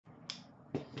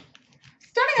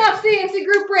CNC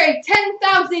group break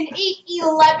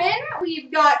 10,811.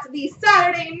 We've got the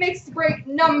Saturday mixed break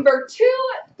number 2.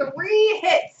 3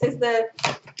 hits is the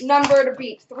number to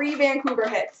beat. 3 Vancouver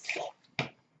hits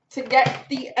to get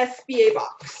the SBA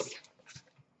box.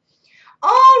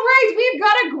 All right, we've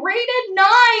got a graded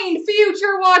 9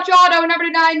 Future Watch Auto number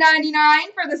to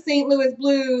 999 for the St. Louis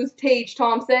Blues, Tage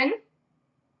Thompson.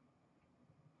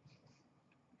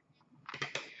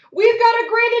 We've got a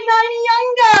graded 9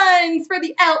 Young Guns for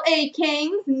the LA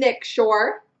Kings, Nick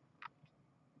Shore.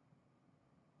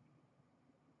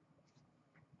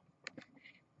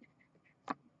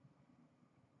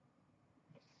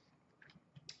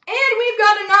 And we've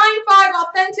got a 9-5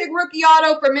 Authentic Rookie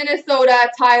Auto for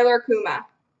Minnesota, Tyler Kuma.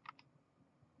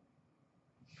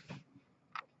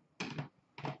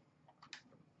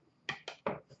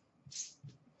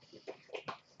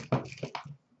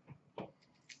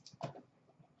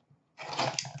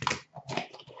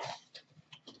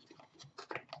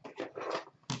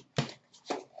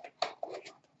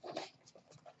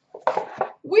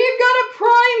 We've got a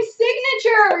Prime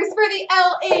Signatures for the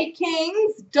LA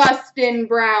Kings, Dustin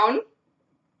Brown.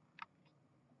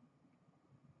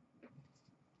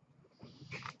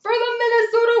 For the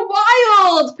Minnesota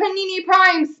Wild, Panini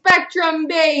Prime Spectrum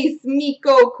Base,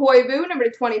 Mikko Koivu, number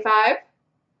 25.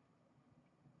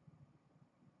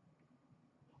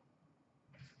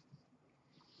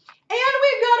 And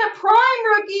we've got a Prime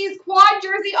Rookies Quad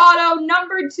Jersey Auto,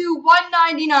 number 2,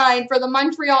 199 for the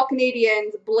Montreal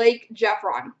Canadiens, Blake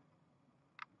Jeffron.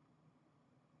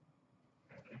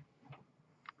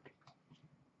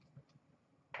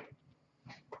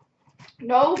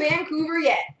 No Vancouver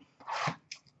yet.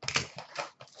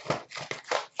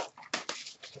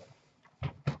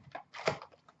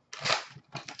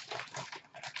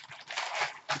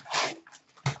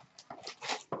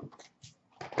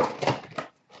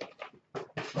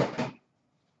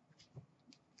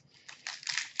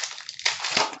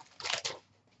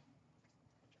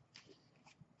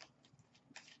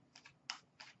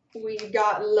 We've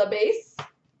got LaBase.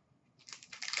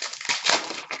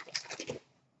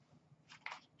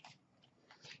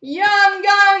 Young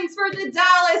Guns for the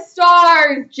Dallas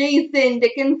Stars, Jason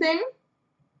Dickinson.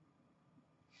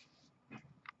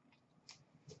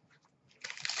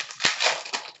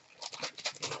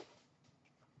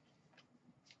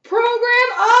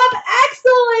 Program of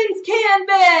Excellence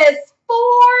Canvas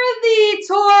for the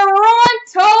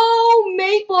Toronto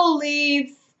Maple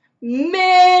Leafs,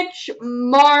 Mitch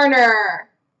Marner.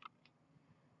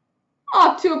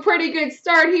 Off to a pretty good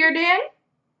start here, Dan.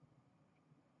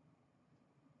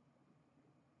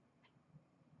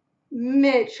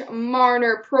 Mitch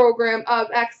Marner Program of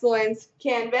Excellence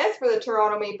Canvas for the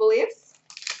Toronto Maple Leafs.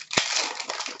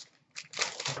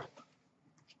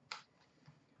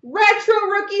 Retro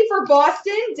Rookie for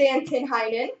Boston, Danton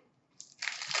Heinen.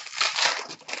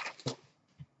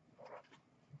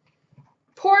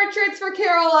 Portraits for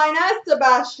Carolina,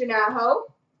 Sebastian Aho.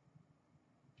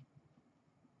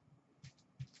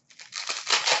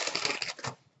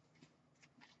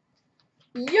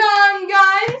 Young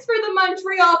Guns for the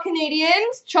Montreal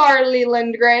Canadiens, Charlie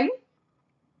Lindgren.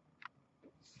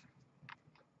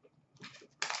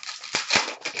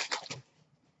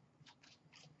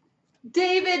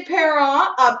 David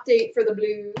Perron, update for the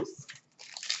Blues.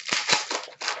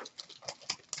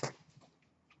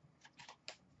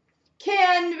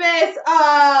 Canvas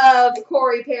of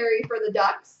Corey Perry for the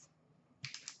Ducks.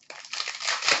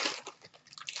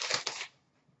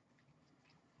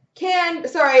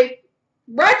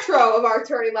 Retro of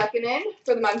Arturi Lehkonen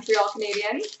for the Montreal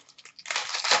Canadiens.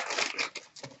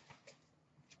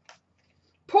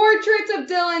 Portraits of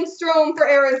Dylan Strome for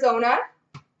Arizona.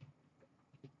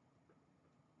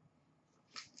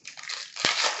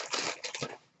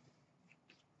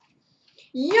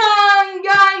 Young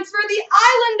Guns for the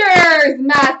Islanders,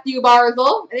 Matthew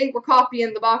Barzal. I think we're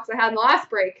copying the box I had in the last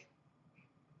break.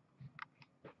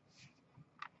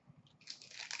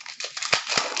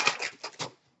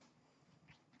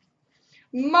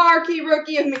 Marquee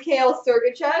Rookie of Mikhail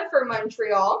Sergachev for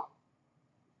Montreal.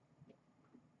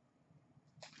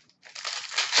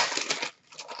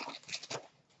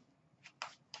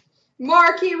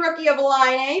 Marquee Rookie of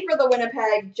Laine for the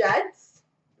Winnipeg Jets.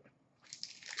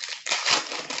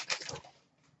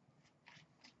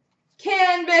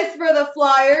 Canvas for the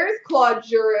Flyers, Claude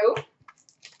Giroux.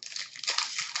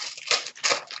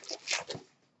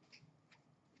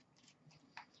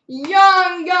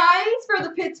 Young Guns for the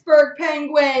Pittsburgh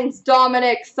Penguins,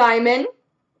 Dominic Simon.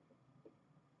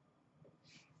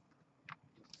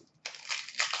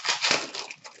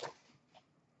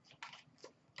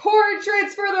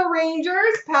 Portraits for the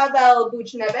Rangers, Pavel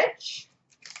Buchnevich.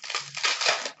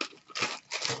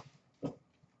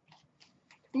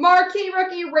 Marquee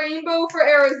rookie rainbow for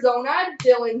Arizona,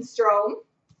 Dylan Strome.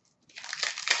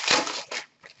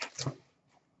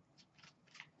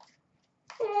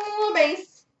 Oh,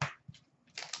 base.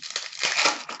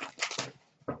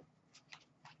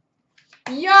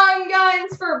 Young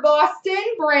Guns for Boston,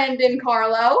 Brandon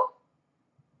Carlo.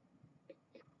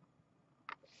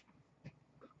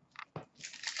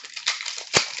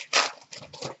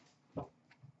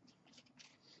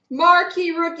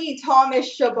 Marquee rookie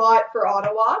Thomas Chabot for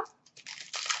Ottawa.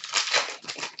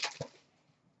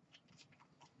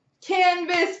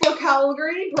 Canvas for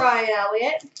Calgary, Brian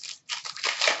Elliott.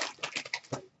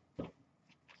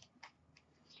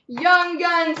 Young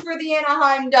Guns for the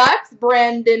Anaheim Ducks,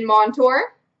 Brandon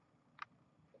Montour.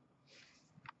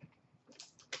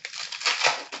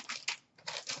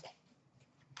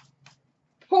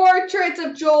 Portraits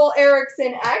of Joel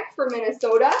Eriksson Ek for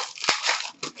Minnesota.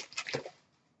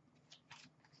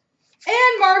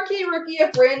 And marquee rookie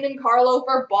of Brandon Carlo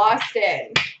for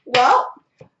Boston. Well,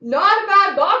 not a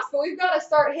bad box, but we've got to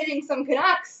start hitting some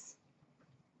Canucks.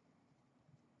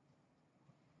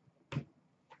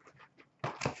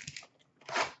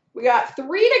 We got 3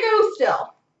 to go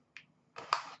still.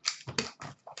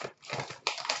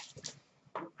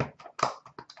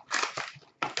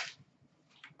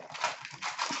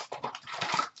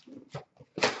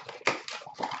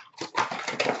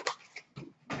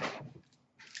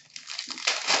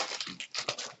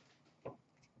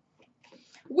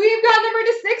 We've got number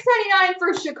to 699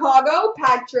 for Chicago,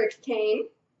 Patrick Kane.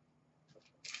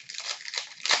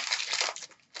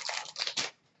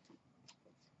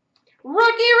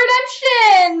 Rookie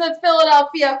redemption, the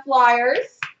Philadelphia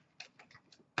Flyers.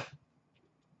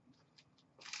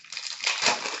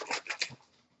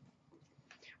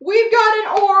 We've got an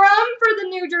Orem for the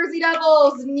New Jersey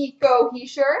Devils, Nico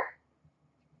Hischier.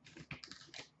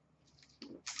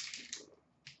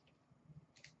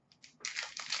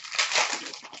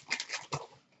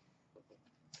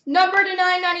 Number to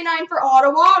 999 for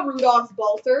Ottawa, Rudolph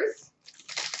Balters.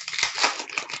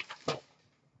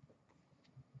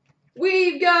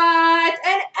 We've got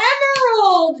an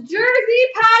Emerald jersey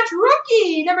patch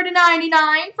rookie, number to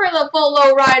 99 for the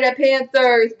Florida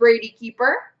Panthers, Brady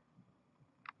Keeper.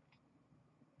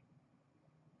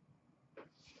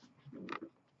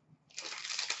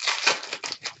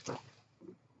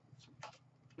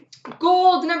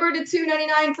 Gold number to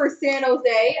 299 for San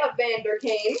Jose, Evander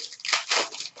Kane.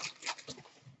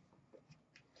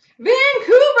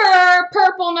 Vancouver,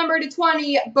 purple number to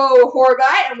 20, Bo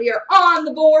Horvat, and we are on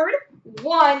the board.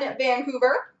 1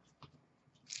 Vancouver.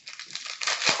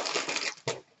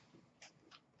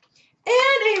 And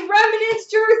a remnants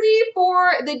jersey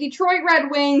for the Detroit Red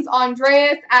Wings,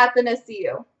 Andreas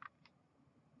Athanasiou.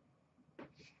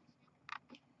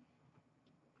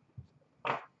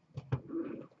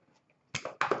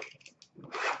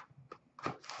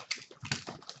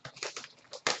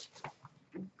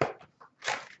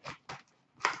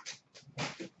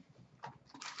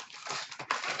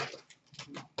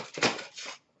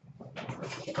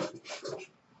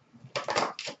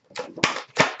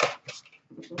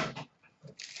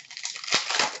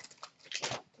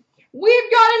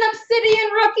 We've got an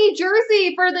Obsidian rookie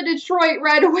jersey for the Detroit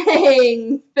Red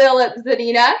Wings, Philip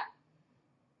Zadina.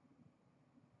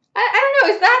 I don't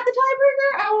know, is that the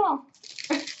tiebreaker? I don't know.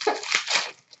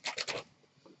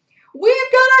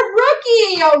 We've got a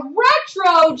rookie, a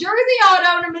retro jersey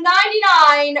auto, number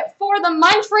 99, for the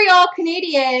Montreal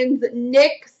Canadiens,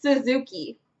 Nick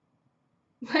Suzuki.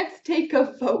 Let's take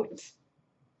a vote.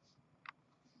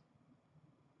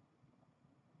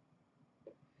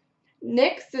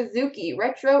 Nick Suzuki,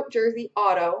 retro jersey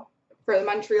auto for the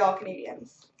Montreal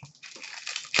Canadiens.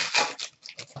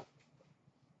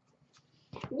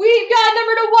 We've got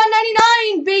number to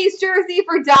 199, base jersey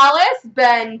for Dallas,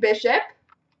 Ben Bishop.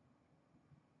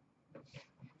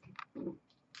 And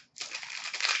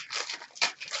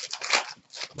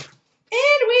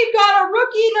we've got a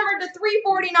rookie number to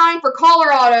 349 for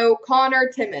Colorado,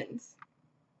 Connor Timmins.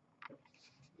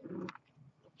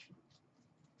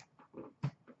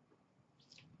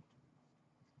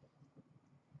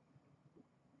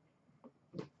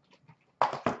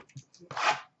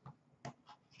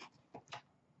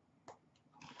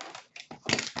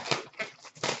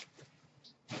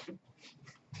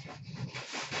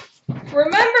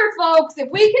 Remember, folks,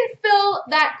 if we can fill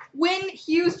that Quinn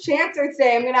Hughes chancer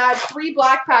today, I'm going to add 3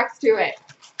 black packs to it.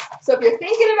 So if you're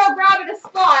thinking about grabbing a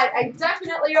spot, I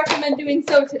definitely recommend doing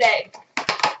so today.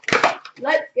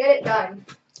 Let's get it done.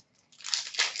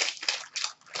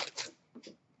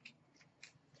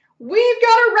 We've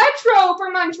got a retro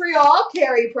for Montreal,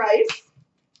 Carey Price.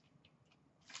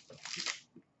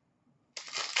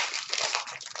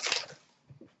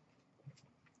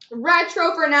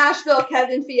 Retro for Nashville,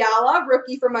 Kevin Fiala.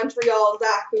 Rookie for Montreal,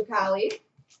 Zach Fucale.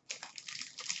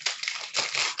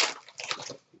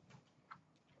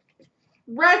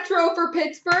 Retro for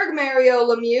Pittsburgh, Mario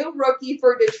Lemieux. Rookie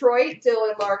for Detroit,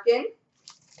 Dylan Larkin.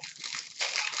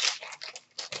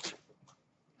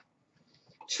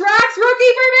 Tracks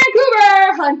rookie for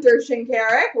Vancouver, Hunter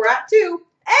Shinkaruk. We're at 2.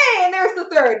 Hey, and there's the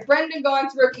third. Brendan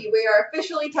Gaunce rookie. We are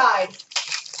officially tied.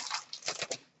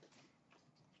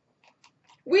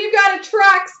 We've got a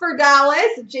tracks for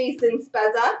Dallas, Jason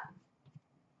Spezza.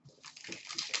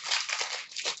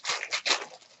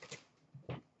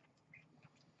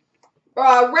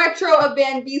 Retro of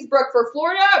Van Beesbrook for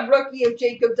Florida. Rookie of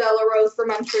Jacob Delarose for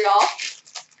Montreal.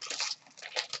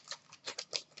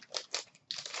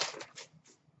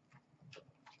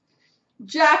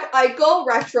 Jack Eichel,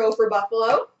 retro for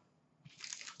Buffalo.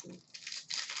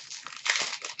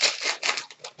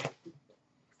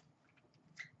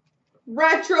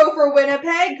 Retro for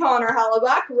Winnipeg, Connor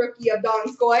Hellebuyck, rookie of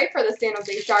Donskoy for the San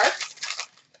Jose Sharks.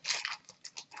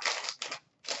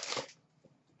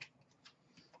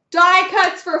 Die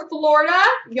cuts for Florida,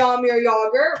 Jaromir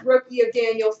Jagr, rookie of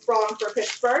Daniel Sprong for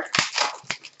Pittsburgh.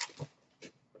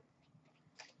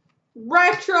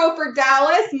 Retro for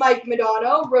Dallas, Mike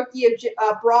Modano, rookie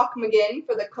of Brock McGinn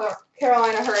for the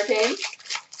Carolina Hurricanes.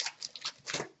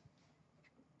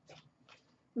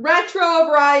 Retro of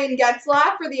Ryan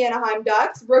Getzlaf for the Anaheim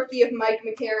Ducks, rookie of Mike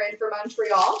McCarron for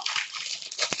Montreal.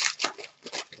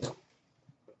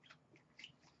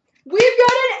 We've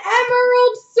got an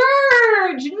Emerald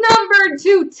Surge, number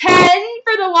 210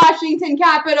 for the Washington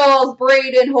Capitals,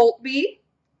 Braden Holtby.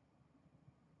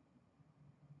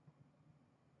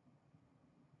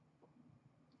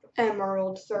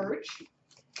 Emerald Surge.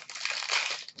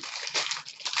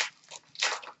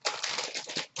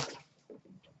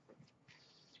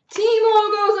 Team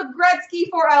logos of Gretzky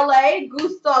for LA,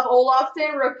 Gustav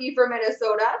Olofsson, rookie for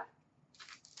Minnesota.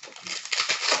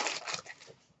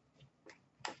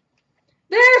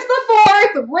 There's the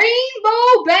fourth,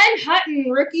 Rainbow Ben Hutton,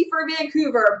 rookie for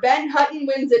Vancouver. Ben Hutton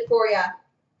wins it for you.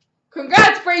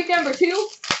 Congrats, break number 2.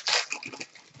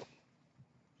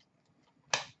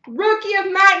 Rookie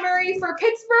of Matt Murray for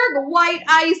Pittsburgh. White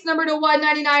ice, number to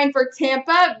 199 for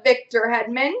Tampa, Victor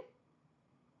Hedman.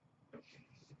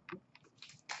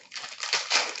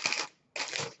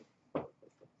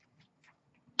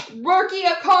 Rookie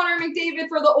of Connor McDavid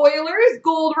for the Oilers.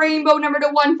 Gold rainbow, number to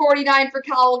 149 for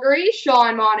Calgary,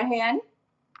 Sean Monahan.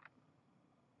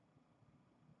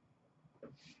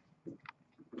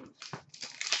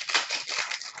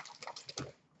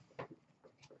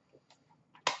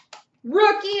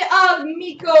 Rookie of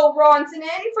Mikko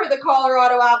Rantanen for the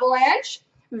Colorado Avalanche.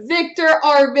 Victor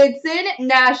Arvidsson,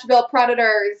 Nashville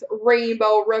Predators,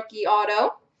 rainbow rookie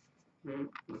auto.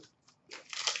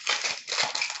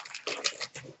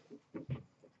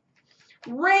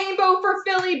 Rainbow for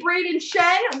Philly, Braden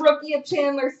Shen, rookie of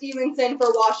Chandler Stevenson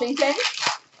for Washington.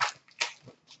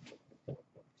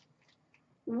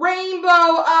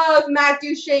 Rainbow of Matt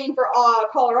Duchene for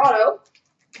Colorado.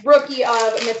 Rookie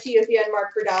of Matthias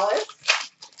Janmark for Dallas.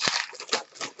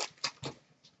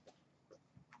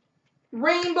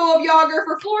 Rainbow of Jagr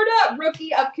for Florida.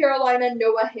 Rookie of Carolina,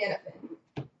 Noah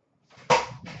Hannafin.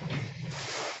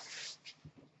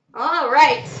 All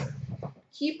right.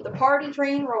 Keep the party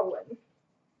train rolling.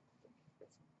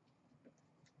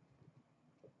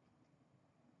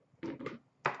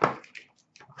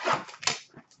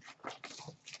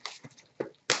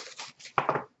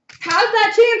 How's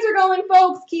that chancer going,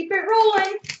 folks? Keep it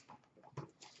rolling.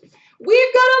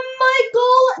 We've got a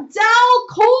Michael Dal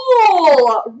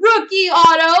Cole rookie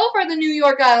auto for the New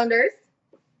York Islanders.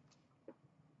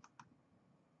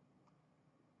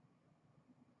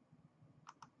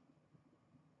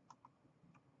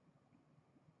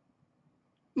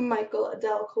 Michael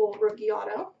Dal Cole rookie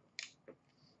auto.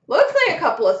 Looks like a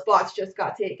couple of spots just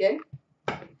got taken.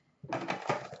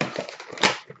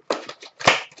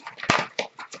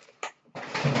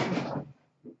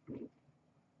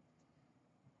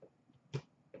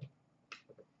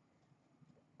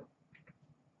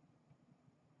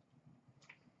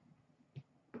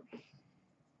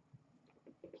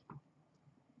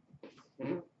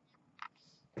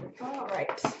 All right.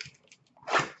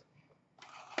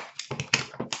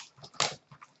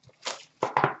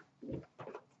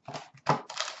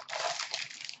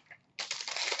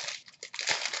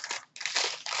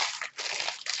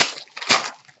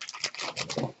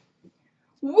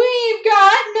 We've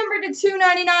got number to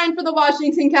 299 for the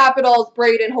Washington Capitals,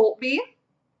 Braden Holtby.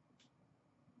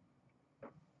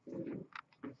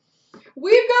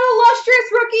 We've got a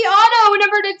lustrous rookie auto,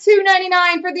 number to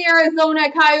 299 for the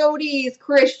Arizona Coyotes,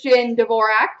 Christian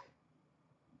Dvorak.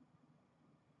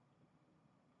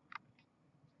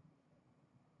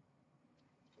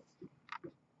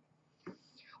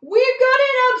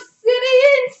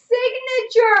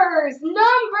 signatures number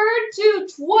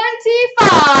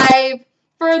 225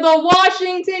 for the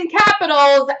Washington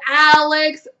Capitals,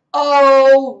 Alex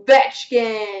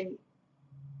Ovechkin.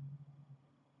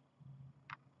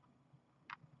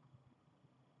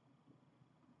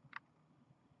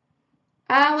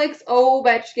 Alex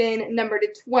Ovechkin, number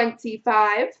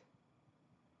 225.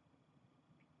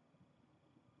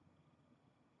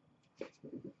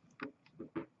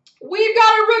 We've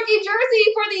got a rookie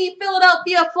jersey for the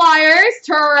Philadelphia Flyers,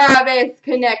 Travis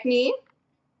Konechny.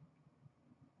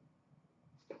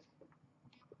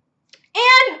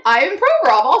 And Ivan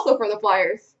Provorov, also for the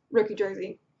Flyers, rookie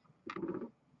jersey.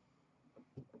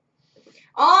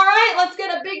 All right, let's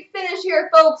get a big finish here,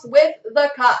 folks, with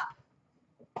the cup.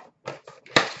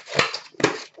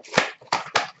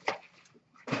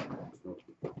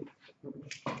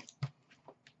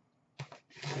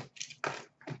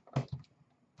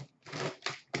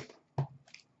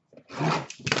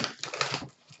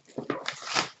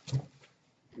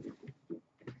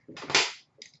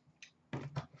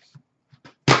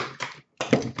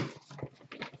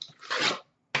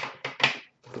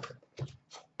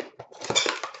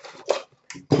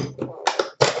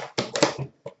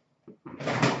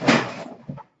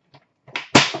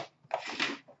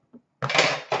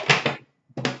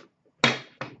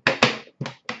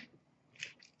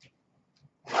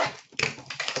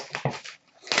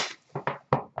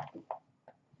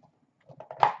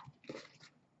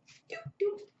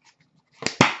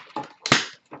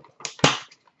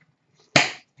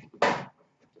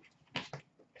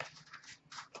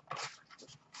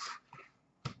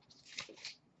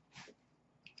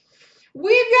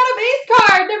 We've got a base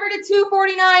card, number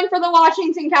 249 for the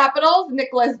Washington Capitals,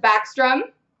 Nicholas Backstrom.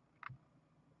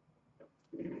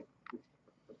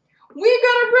 We've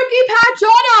got a rookie patch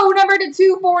auto, number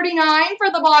 249 for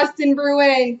the Boston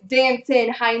Bruins,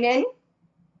 Danton Heinen.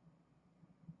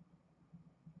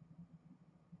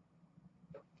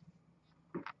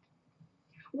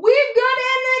 We've got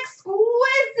an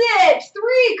exquisite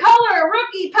 3-color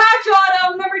rookie patch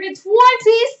auto, number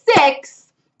 26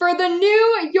 for the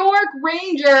New York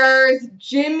Rangers,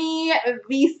 Jimmy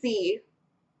Vesey.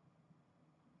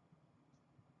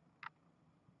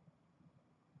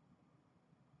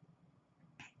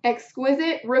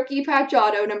 Exquisite rookie patch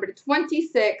auto, number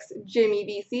 26, Jimmy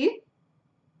Vesey.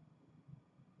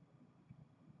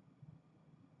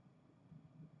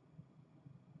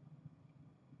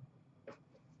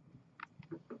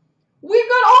 We've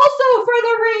got also for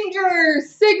the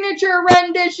Rangers, signature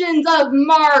renditions of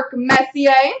Mark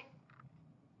Messier.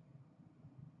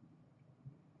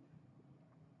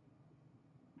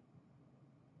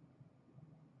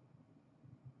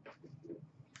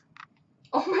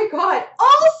 Oh my God.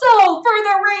 Also for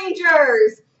the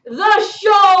Rangers, the show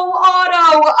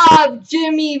auto of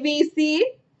Jimmy Vesey.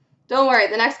 Don't worry,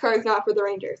 the next card is not for the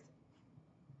Rangers.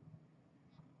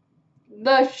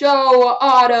 The show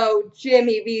auto,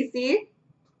 Jimmy Vesey.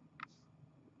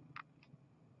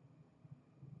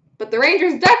 But the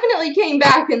Rangers definitely came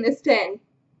back in this tin.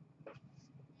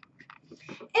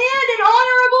 And in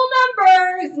honorable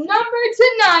numbers, number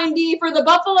 290 for the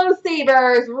Buffalo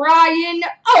Sabres, Ryan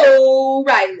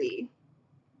O'Reilly.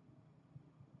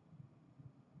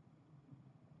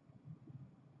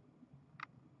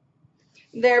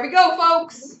 There we go,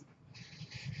 folks.